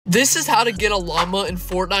This is how to get a llama in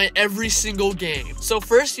Fortnite every single game. So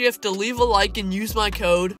first you have to leave a like and use my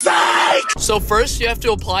code. So first you have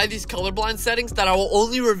to apply these colorblind settings that I will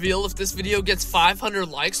only reveal if this video gets 500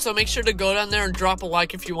 likes. So make sure to go down there and drop a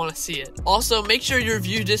like if you want to see it. Also make sure your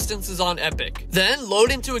view distance is on epic. Then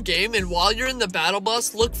load into a game, and while you're in the battle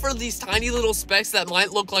bus, look for these tiny little specks that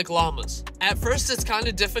might look like llamas. At first it's kind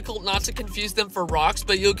of difficult not to confuse them for rocks,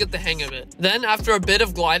 but you'll get the hang of it. Then after a bit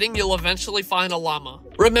of gliding, you'll eventually find a llama.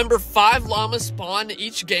 Remember, 5 llamas spawn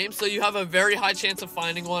each game, so you have a very high chance of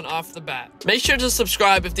finding one off the bat. Make sure to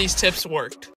subscribe if these tips worked.